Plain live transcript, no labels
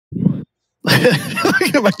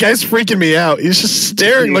My guy's freaking me out. He's just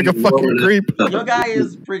staring like a fucking creep. Your guy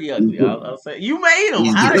is pretty ugly. I'll say you made him.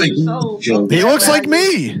 How are you so? He looks like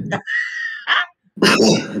me.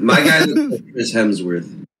 My guy looks like Chris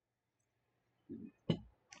Hemsworth.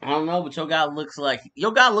 I don't know, but your guy looks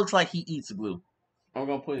like he eats glue. I'm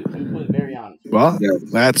gonna put it very honest. Well,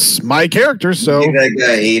 that's my character, so Give that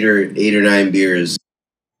guy eight or 9 beers.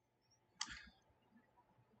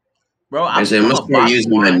 Bro, I'm a box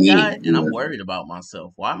of wine guy, and I'm worried about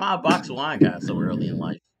myself. Why am I a box of wine guy so early in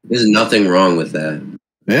life? There's nothing wrong with that.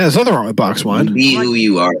 Yeah, there's nothing wrong with box wine. Be who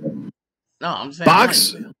you are. No, I'm saying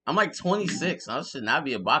box. I'm like 26. I should not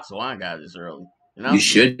be a box of wine guy this early. You know? You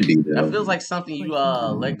should be though. That feels like something you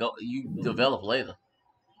let go, you develop later.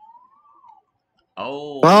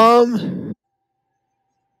 Oh.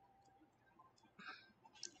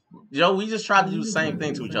 Joe, we just tried to do the same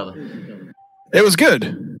thing to each other. It was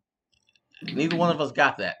good. Neither one of us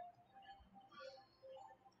got that.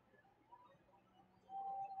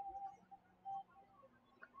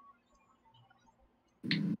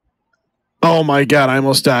 Oh my god, I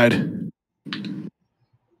almost died.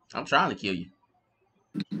 I'm trying to kill you.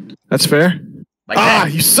 That's fair. Like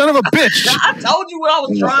that. You son of a bitch! I told you what I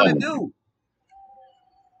was trying to do.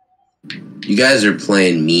 You guys are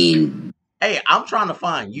playing mean. Hey, I'm trying to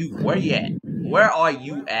find you. Where you at? Where are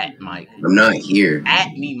you at, Mike? I'm not here.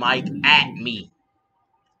 At me, Mike. At me.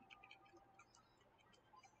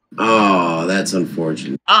 Oh, that's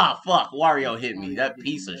unfortunate. Ah, fuck. Wario hit me. That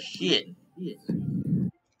piece of shit. I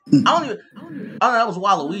don't know. That was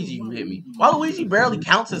Waluigi who hit me. Waluigi barely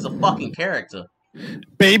counts as a fucking character.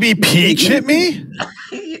 Baby Peach hit me?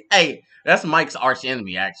 Hey, that's Mike's arch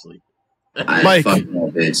enemy, actually. Mike. Fuck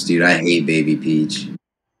that bitch, dude. I hate Baby Peach.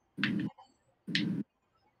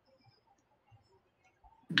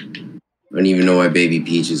 I don't even know why Baby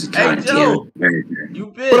Peach is a goddamn character. You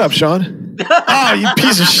bitch. What up, Sean? Oh, you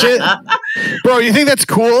piece of shit. Bro, you think that's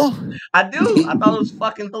cool? I do. I thought it was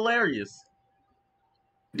fucking hilarious.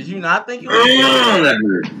 Did you not think it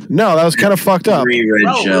was No, that was kind of fucked up. 3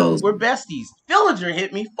 red shells. We're besties. Villager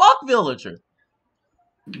hit me. Fuck Villager.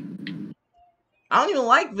 I don't even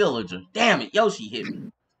like Villager. Damn it. Yoshi hit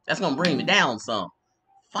me. That's going to bring me down some.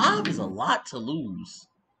 5 is a lot to lose.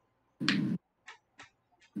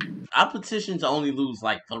 I petition to only lose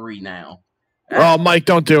like 3 now. Oh, Mike,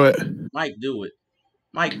 don't do it. Mike, do it.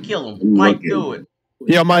 Mike, kill him. Mike, do it.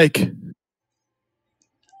 Yeah, Mike.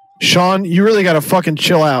 Sean, you really got to fucking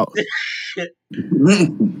chill out.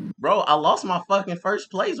 Bro, I lost my fucking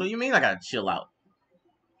first place. What do you mean I got to chill out?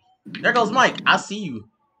 There goes Mike. I see you.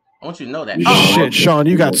 I want you to know that. Oh, shit, Sean,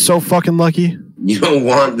 you got so fucking lucky. You don't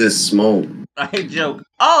want this smoke. I joke.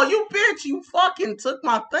 Oh, you bitch. You fucking took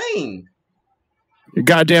my thing. You're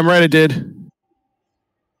goddamn right I did.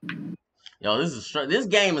 Yo, this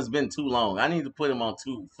game has been too long. I need to put him on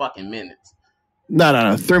 2 fucking minutes.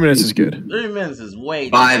 No. 3 minutes is good. 3 minutes is way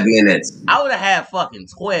 5 minutes. I would have had fucking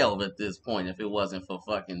 12 at this point if it wasn't for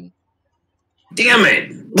fucking... Damn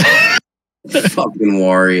it! Fucking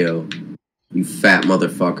Wario. You fat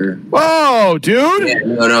motherfucker. Whoa, dude! Yeah,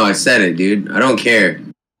 no, I said it, dude. I don't care.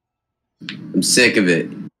 I'm sick of it.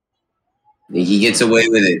 He gets away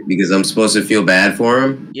with it because I'm supposed to feel bad for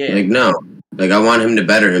him? Yeah. Like, no. Like, I want him to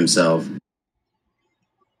better himself.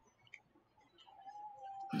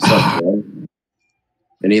 What's up, bro?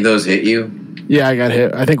 Any of those hit you? Yeah, I got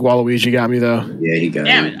hit. I think Waluigi got me, though. Yeah, he got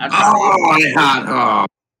Damn me. it. I got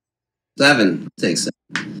 7. Take 7.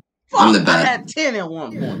 I'm the best. I had 10 at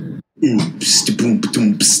one point.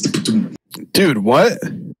 Dude, what?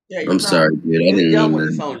 Yeah, I'm sorry, dude. I didn't know mean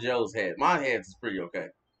it's that. on Joe's head. My head is pretty okay.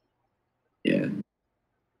 Yeah.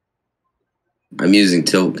 I'm using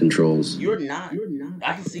tilt controls. You're not.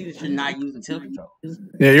 I can see that you're not using tilt control.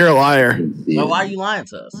 Yeah, you're a liar. But why are you lying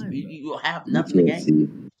to us? You have nothing to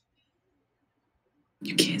gain.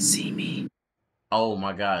 You can't see me. Oh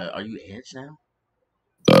my god, are you Edge now?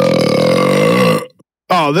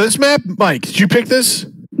 Oh, this map? Mike, did you pick this?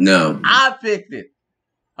 No. I picked it.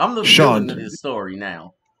 I'm the Sean. villain of this story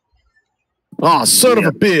now. Oh, son of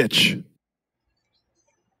a bitch.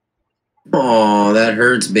 Oh, that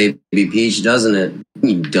hurts, Baby Peach, doesn't it?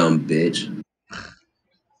 You dumb bitch.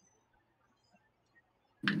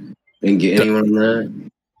 Didn't get anyone on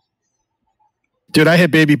that? Dude, I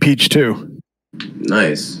hit Baby Peach too.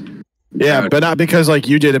 Nice. Yeah, but not because like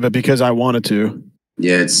you did it, but because I wanted to.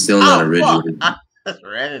 Yeah, it's still not original. I just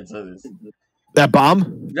ran into this. That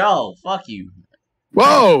bomb? No, fuck you.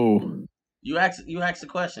 Whoa. You asked the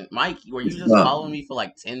question. Mike, were you just following me for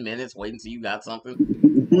like 10 minutes waiting till you got something?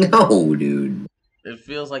 No, dude. It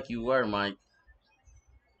feels like you were, Mike.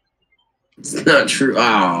 It's not true.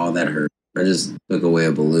 Oh, that hurt. I just took away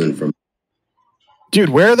a balloon from... Dude,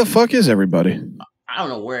 where the fuck is everybody? I don't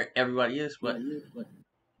know where everybody is, but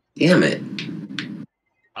Damn it.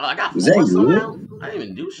 I got Was 4 that somehow. you? I didn't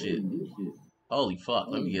even do shit. Holy fuck!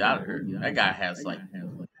 Let me get out of here. That guy has like,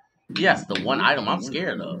 yes, the one item I'm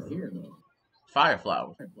scared of. Fire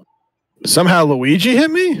flower. Somehow Luigi hit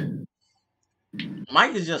me?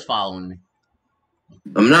 Mike is just following me.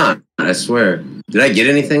 I'm not. I swear. Did I get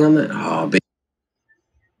anything on that? Oh, baby.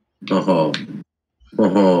 Oh.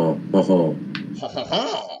 Oh. Oh.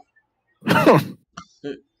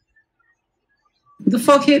 Who the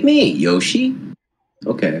fuck hit me? Yoshi?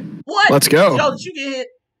 Okay. What? Let's go. Joe, did you get hit?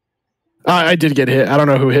 I did get hit. I don't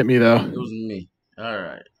know who hit me, though. It was me. All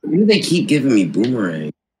right. Why do they keep giving me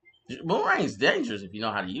boomerang? Boomerang's dangerous if you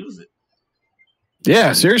know how to use it.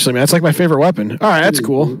 Yeah, seriously, man. It's like my favorite weapon. All right, that's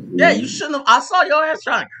cool. Yeah, you shouldn't have. I saw your ass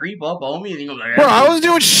trying to creep up on me, and you was like, Bro, I was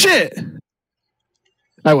doing shit.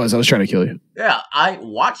 I was trying to kill you. Yeah, I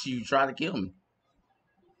watched you try to kill me.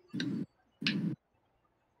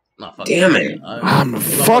 Not fucking Damn it. I'm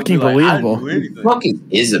fucking believable. Fucking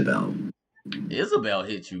Isabel. Isabel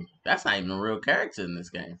hit you. That's not even a real character in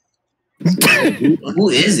this game. Who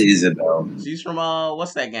is Isabel? She's from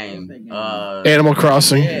what's that game? Animal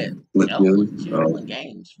Crossing. Yeah, Splatoon? she's playing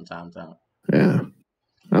games from time to time. Yeah.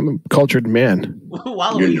 I'm a cultured man.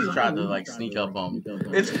 While Louise tried to like sneak up on me.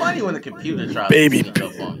 It's funny when the computer tries Baby. to sneak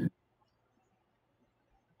up on me.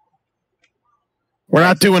 We're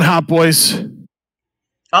not doing Hot Boys.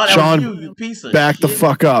 Oh, that Sean, was you piece of back shit. the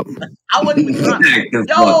fuck up. I wasn't even trying. Back the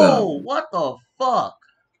fuck Yo, up. what the fuck?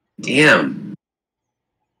 Damn.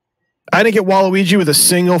 I didn't get Waluigi with a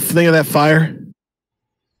single thing of that fire.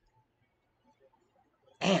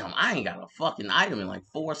 Damn, I ain't got a fucking item in like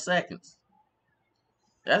 4 seconds.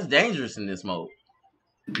 That's dangerous in this mode.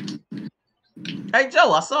 Hey,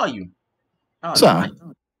 Joe, I saw you. Oh, Saw.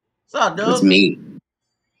 Saw, dude. It's me.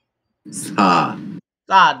 Ah.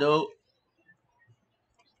 Saw, dude.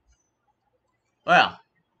 Well,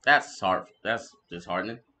 that's hard. That's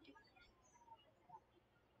disheartening.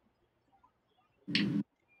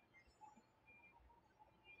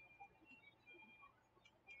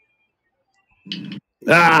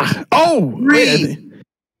 Oh! Wait,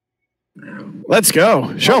 let's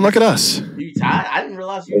go. Sean, look at us. You tired? I didn't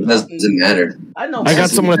realize you. It doesn't matter. I know. I got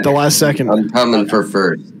someone at the last second. I'm coming for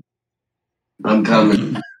first. I'm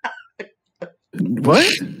coming.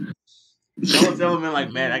 What? No one's ever been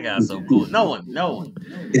like, man, that guy's so cool. No one.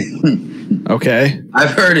 Okay. I've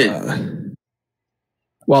heard it.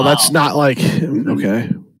 Well, that's not like okay.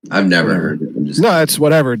 I've never heard it. No, that's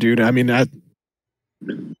whatever, dude. I mean, I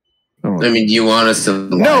mean, do you want us to?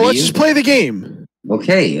 No, let's just play the game.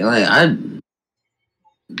 Okay,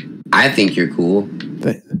 I think you're cool.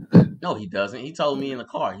 No, he doesn't. He told me in the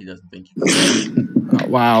car he doesn't think you're cool.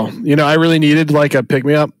 Wow. You know, I really needed like a pick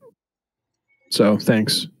me up. So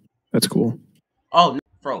thanks. That's cool. Oh,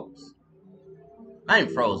 froze. I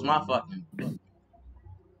ain't froze. My fucking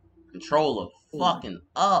controller fucking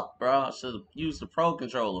up, bro. I should have used the pro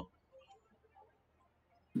controller.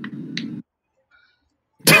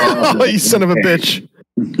 Oh, you son of a bitch.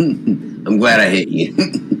 I'm glad I hit you.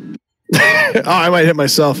 Oh, I might hit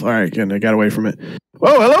myself. All right, good. I got away from it.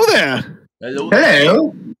 Oh, hello there.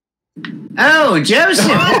 Hello. Oh, Joseph.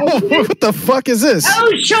 Oh, what the fuck is this?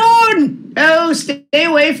 Oh, Sean. Oh, stay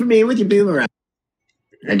away from me with your boomerang.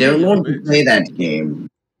 I don't want to play that game.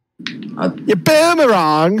 You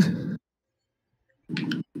boomerang.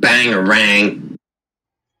 Bangarang.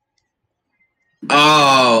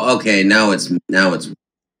 Oh, okay. Now it's.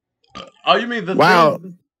 Oh, you mean the wow.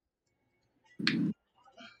 thing?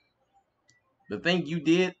 The thing you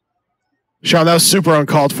did? Sean, that was super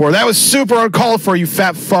uncalled for. That was super uncalled for, you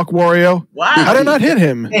fat fuck, Wario. Wow. I did not hit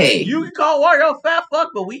him. Hey. You can call Wario a fat fuck,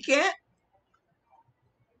 but we can't?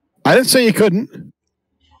 I didn't say you couldn't.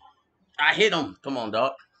 I hit him. Come on,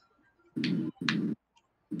 dog. I'm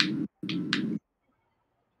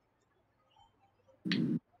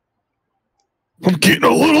getting a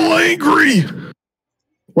little angry.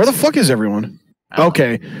 Where the fuck is everyone?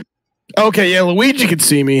 Okay. Okay, yeah, Luigi can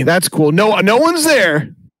see me. That's cool. No one's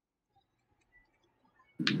there.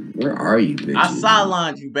 Where are you, bitch? I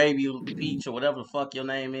sidelined you, baby Peach, or whatever the fuck your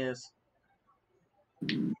name is.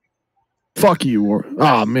 Fuck you.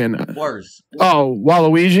 Oh, man. Worse. Oh,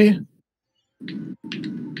 Waluigi?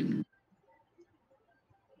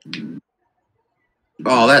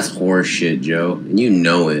 Oh, that's horse shit, Joe. And you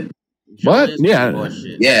know it. What? Yeah.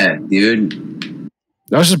 Horseshit. Yeah, dude.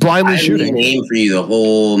 I was just blindly I shooting. didn't aim for you the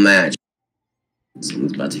whole match.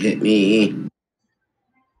 Someone's about to hit me.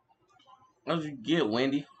 What did you get,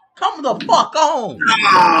 Wendy? Come the fuck on!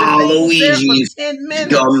 Oh, Luigi, you 10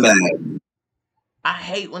 minutes. scumbag. I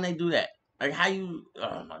hate when they do that. Like how you?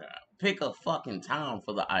 Oh my god! Pick a fucking time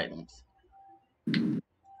for the items.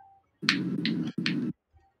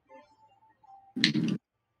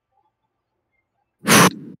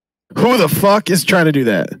 Who the fuck is trying to do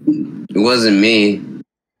that? It wasn't me.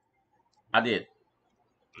 I did.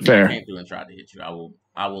 Fair. I came through and tried to hit you. I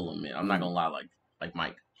will admit. I'm not gonna lie. Like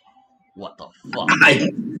Mike. What the fuck?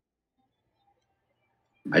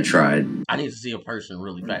 I tried. I need to see a person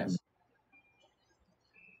really fast.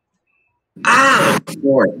 Ah,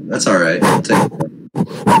 4. That's all right. I'll take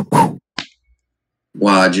 4.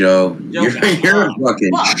 Wow, Joe, you're a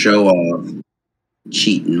fucking show off,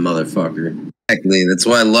 cheating motherfucker. Exactly. That's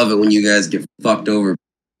why I love it when you guys get fucked over.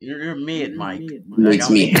 You're mid, Mike. Makes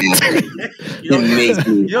me happy. You don't It makes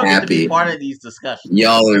me get to be happy. part of these discussions.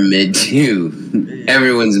 Y'all are mid too.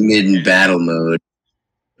 Everyone's mid in battle mode.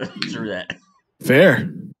 True that. Fair.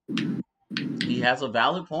 He has a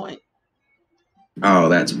valid point. Oh,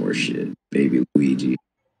 that's horseshit, baby Luigi.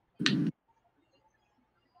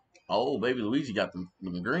 Oh, baby Luigi got them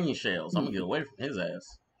green shells. I'm gonna get away from his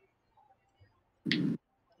ass.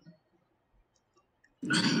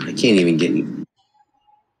 I can't even get any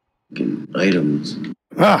fucking items.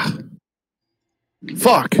 Ah.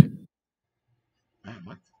 Fuck.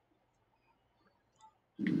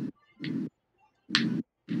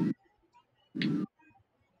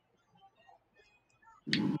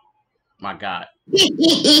 My God.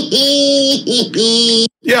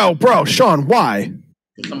 Yo, bro, Sean, why?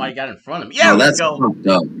 Somebody got in front of me. Yeah, that's fucked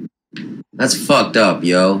up. That's fucked up,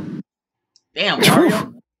 yo. Damn,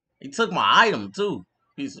 Mario. He took my item, too.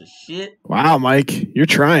 Piece of shit. Wow, Mike. You're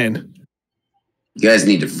trying. You guys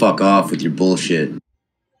need to fuck off with your bullshit.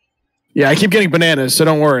 Yeah, I keep getting bananas, so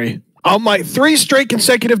don't worry. Oh my, 3 straight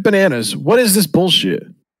consecutive bananas. What is this bullshit?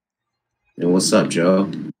 Hey, what's up,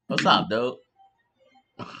 Joe? What's up, dude?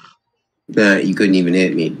 You couldn't even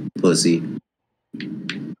hit me, pussy.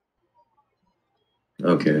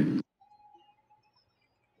 Okay.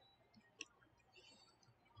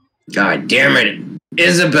 God damn it,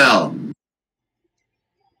 Isabel!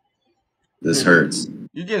 This hurts.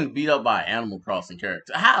 You're getting beat up by an Animal Crossing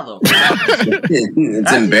character. How the fuck?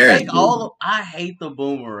 It's embarrassing. I hate the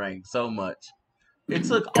boomerang so much. It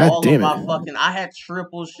took God all of damn my it. fucking. I had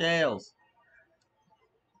triple shells.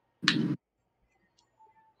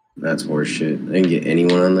 That's horseshit. I didn't get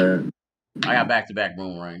anyone on that. I got back-to-back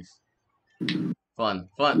boomerangs. Fun.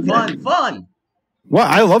 What?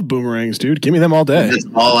 I love boomerangs, dude. Give me them all day. That's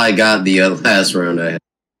all I got the last round I had.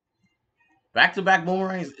 Back-to-back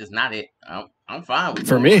boomerangs is not it. I'm fine with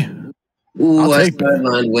For me. Ooh, I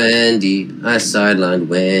sidelined Wendy. I sidelined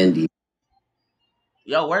Wendy.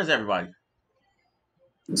 Yo, where's everybody?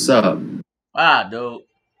 What's up? Ah, dude.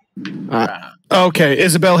 Okay,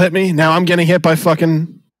 Isabel hit me. Now I'm getting hit by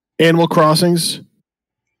fucking Animal Crossings.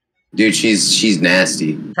 Dude, she's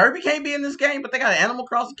nasty. Kirby can't be in this game, but they got an Animal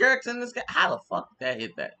Crossing character in this game. How the fuck did that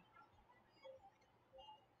hit that?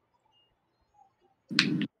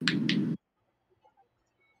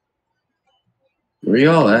 Where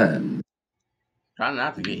y'all at? Trying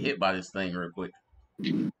not to get hit by this thing real quick.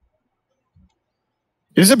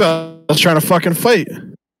 Isabel's trying to fucking fight.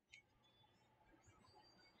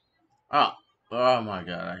 Oh my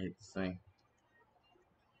god, I hate this thing.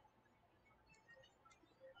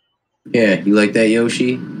 Yeah, you like that,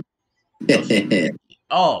 Yoshi?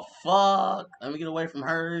 Oh fuck! Let me get away from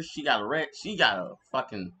her. She got a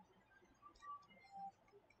fucking.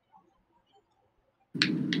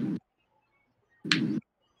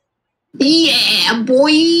 Yeah,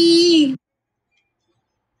 boy.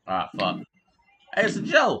 Ah, fuck. Hey, it's a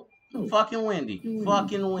Joe. Fucking Wendy.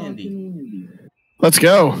 Fucking Wendy. Let's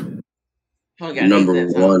go. Number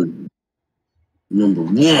one. Number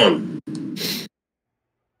one.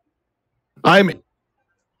 I'm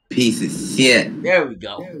piece of shit. There we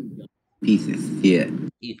go. Piece of shit.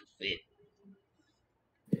 Piece of shit.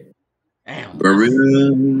 Damn.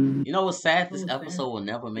 Baroon. You know what's sad? This episode will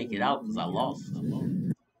never make it out because I lost.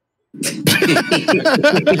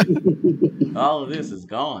 All of this is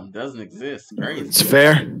gone. Doesn't exist. Crazy. It's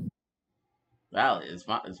fair. Valid. It's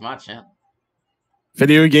my channel.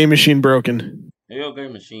 Video game machine broken. Video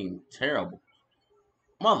game machine terrible.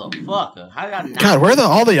 Motherfucker. How did I not? God, where are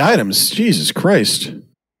all the items? Jesus Christ.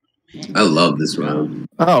 I love this round.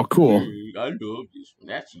 Oh, cool. I love this one.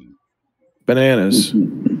 That's you. Bananas.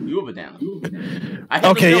 You a banana.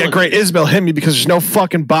 Okay, yeah, great. Isabel hit me because there's no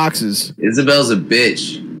fucking boxes. Isabel's a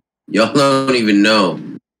bitch. Y'all don't even know.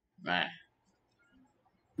 Nah.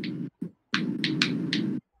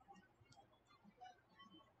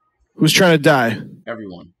 Who's trying to die?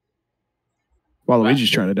 Everyone. While Luigi's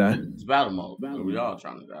trying to die. It's battle mode. So we all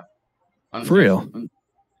trying to die. For real.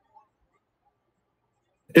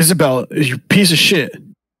 Isabel, you piece of shit.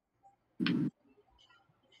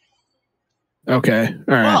 Okay,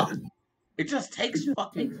 all right. Fuck. It just takes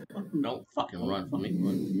fucking. Don't fucking run for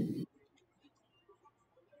me.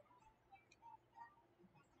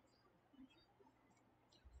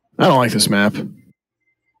 I don't like this map.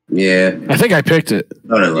 Yeah. I think I picked it. I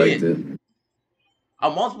thought I liked it.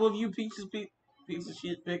 Multiple of you piece of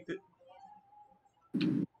shit picked it.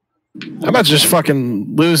 I'm about to just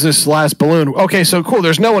fucking lose this last balloon. Okay, so cool.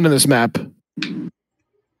 There's no one in this map.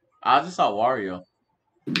 I just saw Wario.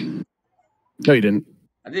 No, you didn't.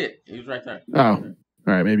 I did. He was right there. Oh, all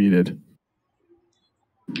right. Maybe you did.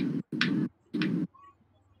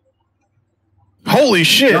 Holy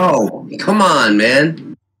shit! Oh, come on,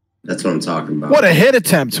 man. That's what I'm talking about. What a hit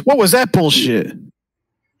attempt! What was that bullshit?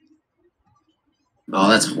 Oh,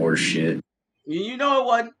 that's horse shit. You know it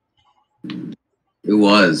wasn't. It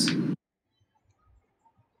was. I'm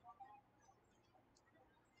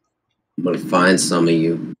gonna find some of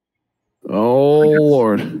you. Oh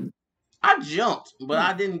Lord! I jumped, but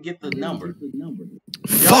I didn't get the number.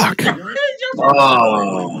 Fuck!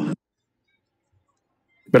 Oh.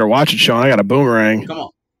 Better watch it, Sean. I got a boomerang. Come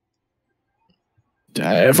on.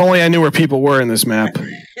 If only I knew where people were in this map.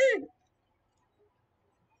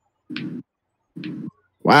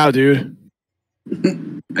 Wow, dude.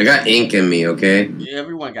 I got ink in me, okay? Yeah,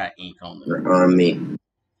 everyone got ink on them. They're on me.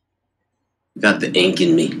 Got the ink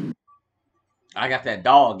in me. I got that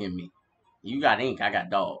dog in me. You got ink, I got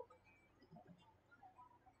dog.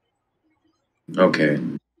 Okay.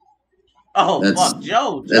 Oh, fuck,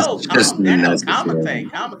 Joe, calm down.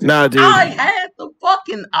 Commentate. Nah, dude. I had the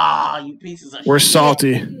fucking... you pieces of shit. We're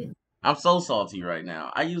salty. I'm so salty right now.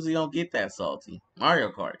 I usually don't get that salty.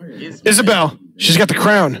 Mario Kart. Isabel, she's got the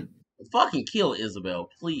crown. Fucking kill Isabel,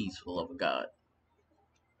 please, for the love of God.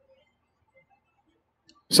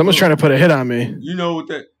 Someone's trying to put a hit on me. You know what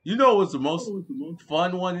that? You know what's the most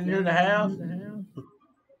fun one in here to have?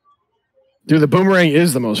 Dude, the boomerang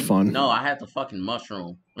is the most fun. No, I had the fucking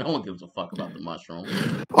mushroom. No one gives a fuck about the mushroom.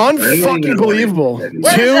 Unfucking believable. Dude,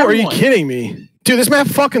 are you kidding me? Dude, this map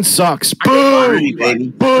fucking sucks. Boom, baby.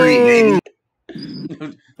 Boom.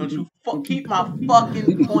 Don't you keep my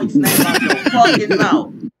fucking points name out your fucking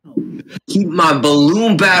mouth. Keep my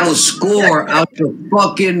balloon battle score out your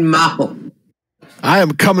fucking mouth. I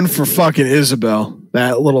am coming for fucking Isabel,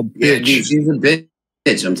 that little bitch. Yeah, dude, she's a bitch.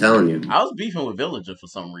 I'm telling you. I was beefing with Villager for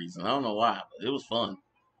some reason. I don't know why, but it was fun.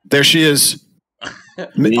 There she is.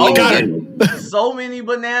 Oh, got her. So many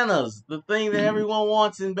bananas. The thing that everyone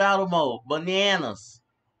wants in battle mode. Bananas.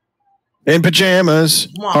 In pajamas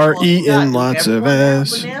are eating lots of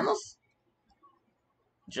ass. Bananas?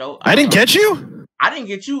 Joe, I didn't get you? I didn't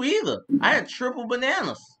get you either. I had triple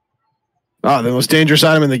bananas. Oh, the most dangerous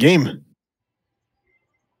item in the game.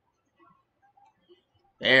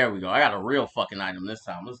 There we go. I got a real fucking item this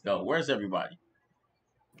time. Let's go. Where's everybody?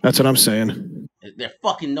 That's what I'm saying. They're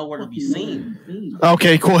fucking nowhere to be seen.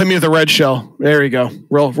 Okay, cool. Hit me with a red shell. There you go.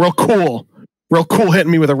 Real cool. Real cool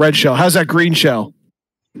hitting me with a red shell. How's that green shell?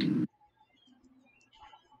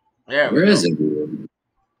 Where is it?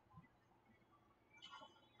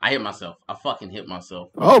 I hit myself. I fucking hit myself.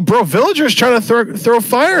 Oh, bro, Villager's trying to throw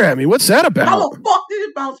fire at me. What's that about? How the fuck did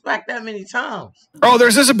it bounce back that many times? Oh,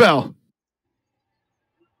 there's Isabel.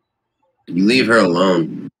 You leave her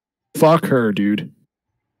alone. Fuck her, dude.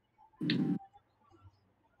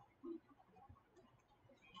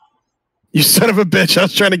 You son of a bitch. I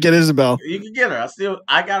was trying to get Isabel. You can get her.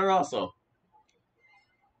 I got her also.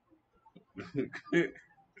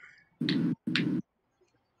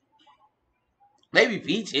 Maybe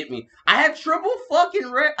Peach hit me. I had triple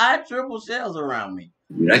shells around me.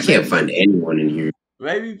 Dude, I can't find anyone in here.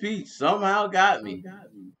 Maybe Peach somehow got me.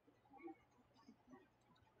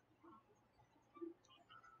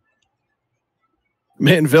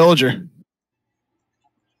 Man, Villager.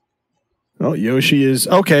 Oh, Yoshi is...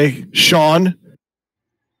 Okay, Sean.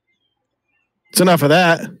 It's enough of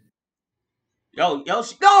that. Yo,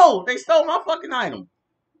 Yoshi... No! They stole my fucking item.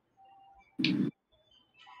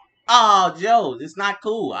 Oh, Joe, it's not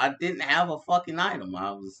cool. I didn't have a fucking item. I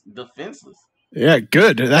was defenseless. Yeah,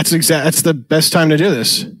 good. That's the best time to do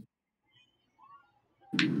this.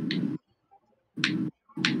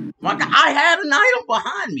 My God, I had an item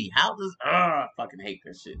behind me. How does... I fucking hate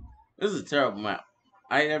this shit. This is a terrible map.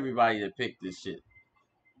 I hate everybody that picked this shit.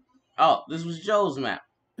 Oh, this was Joe's map.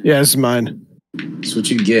 Yeah, this is mine. That's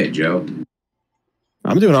what you get, Joe.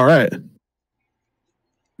 I'm doing all right.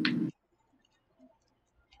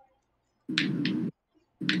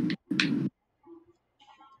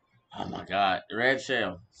 Oh my God, red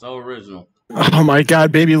shell, so original. Oh my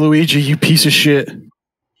God, baby Luigi, you piece of shit.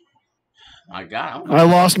 My God, I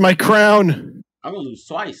lost my crown. I'm gonna lose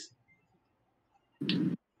twice.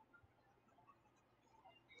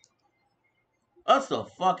 What's the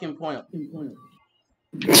fucking point?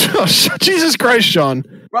 Jesus Christ,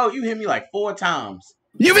 Sean. Bro, you hit me like 4 times.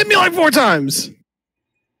 You've hit me like 4 times.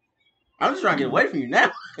 I'm just trying to get away from you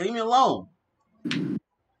now. Leave me alone.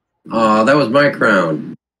 Oh, that was my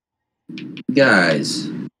crown. Guys.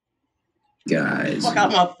 Fuck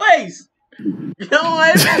out my face. You don't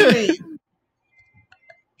away from me.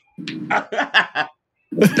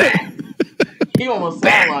 You almost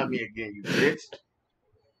sidelined me again, you bitch.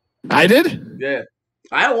 I did? Yeah.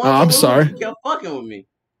 I want I'm sorry. You kept fucking with me.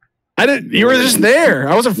 I didn't. You were just there.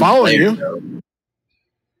 I wasn't following you.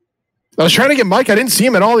 I was trying to get Mike. I didn't see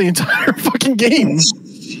him at all the entire fucking game.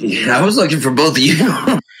 Yeah, I was looking for both of you.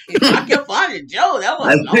 I kept finding Joe. That was.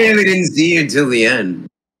 I really didn't see you until the end.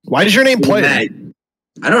 Why does your name play?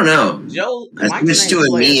 I don't know. Joe. I switched to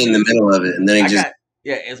a me in the middle of it, and then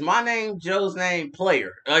yeah, it's my name, Joe's name,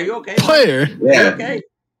 Player. Are you okay? Player? Yeah. You okay?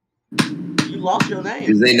 You lost your name.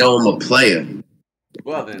 Because they know I'm a player.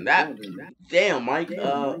 Well, then that. Damn, Mike.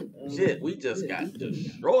 Shit, we just got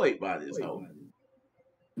destroyed by this hoe.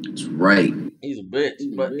 That's right. He's a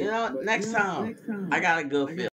bitch. But, you know, next time, I got a good feel.